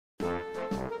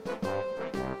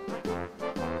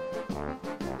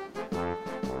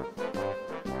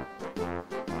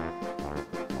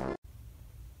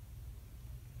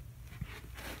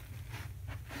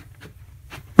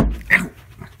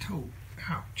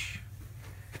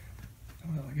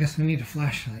Well, I guess I need a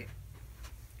flashlight.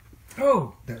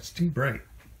 Oh, that's too bright.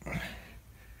 Let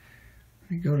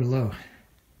me go to low.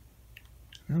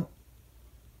 Oh,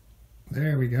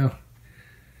 there we go.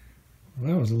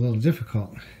 Well, that was a little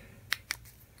difficult.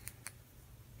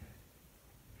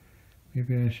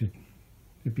 Maybe I should,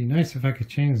 it'd be nice if I could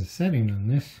change the setting on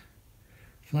this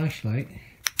flashlight.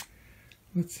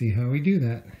 Let's see how we do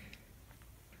that.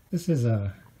 This is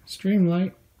a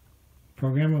Streamlight,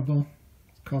 programmable.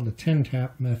 It's called the 10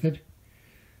 tap method.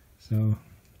 So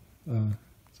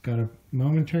it's got a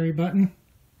momentary button,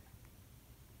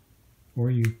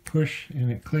 or you push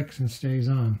and it clicks and stays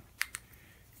on.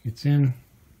 It's in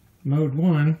mode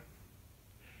 1,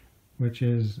 which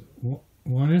is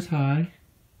 1 is high,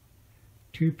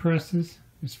 2 presses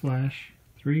is flash,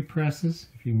 3 presses,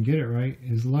 if you can get it right,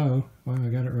 is low. Well, I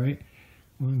got it right.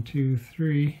 1, 2,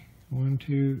 3, 1,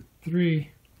 2,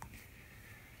 3.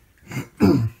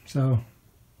 So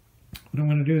what I'm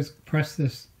going to do is press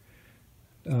this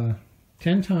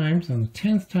 10 times. On the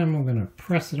 10th time I'm going to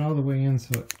press it all the way in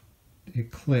so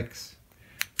it clicks.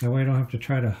 That way I don't have to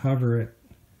try to hover it.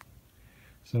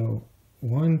 So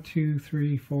 1, 2,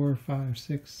 3, 4, 5,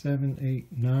 6, 7, 8,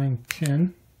 9,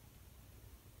 10.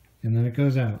 And then it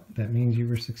goes out. That means you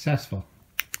were successful.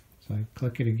 So I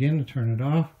click it again to turn it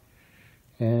off.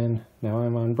 And now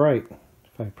I'm on bright.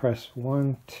 If I press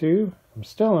 1, 2, I'm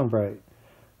still on bright.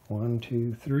 1,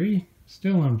 2, 3,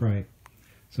 still on bright.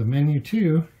 So menu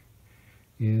 2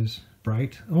 is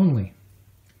bright only.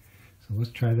 So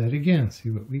let's try that again,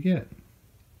 see what we get.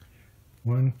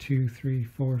 1, 2, 3,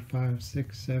 4, 5,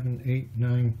 6, 7, 8,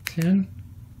 9, 10.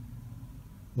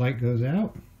 Light goes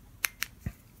out.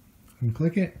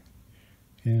 Unclick it.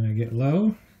 And I get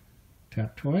low.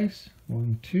 Tap twice.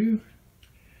 1, 2.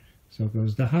 So it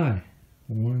goes to high.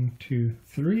 1, 2,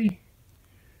 3.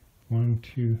 1,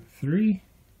 2, 3.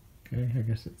 Okay, I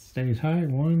guess it stays high.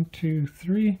 1, 2,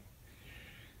 3.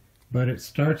 But it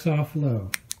starts off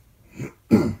low.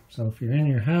 So if you're in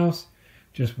your house,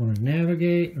 just want to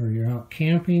navigate, or you're out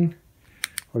camping,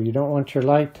 or you don't want your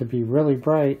light to be really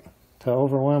bright to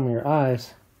overwhelm your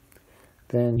eyes,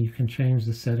 then you can change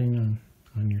the setting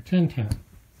on your 10 tap.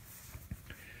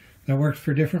 That works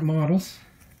for different models.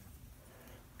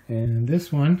 And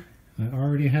this one I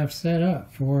already have set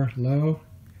up for low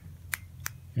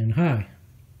and high.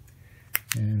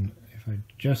 And if I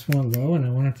just want low and I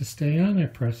want it to stay on, I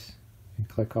press and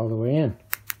click all the way in.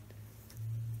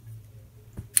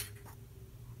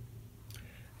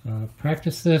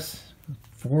 Practice this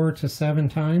 4 to 7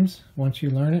 times once you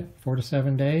learn it, 4 to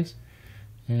 7 days,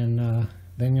 and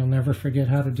then you'll never forget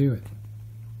how to do it.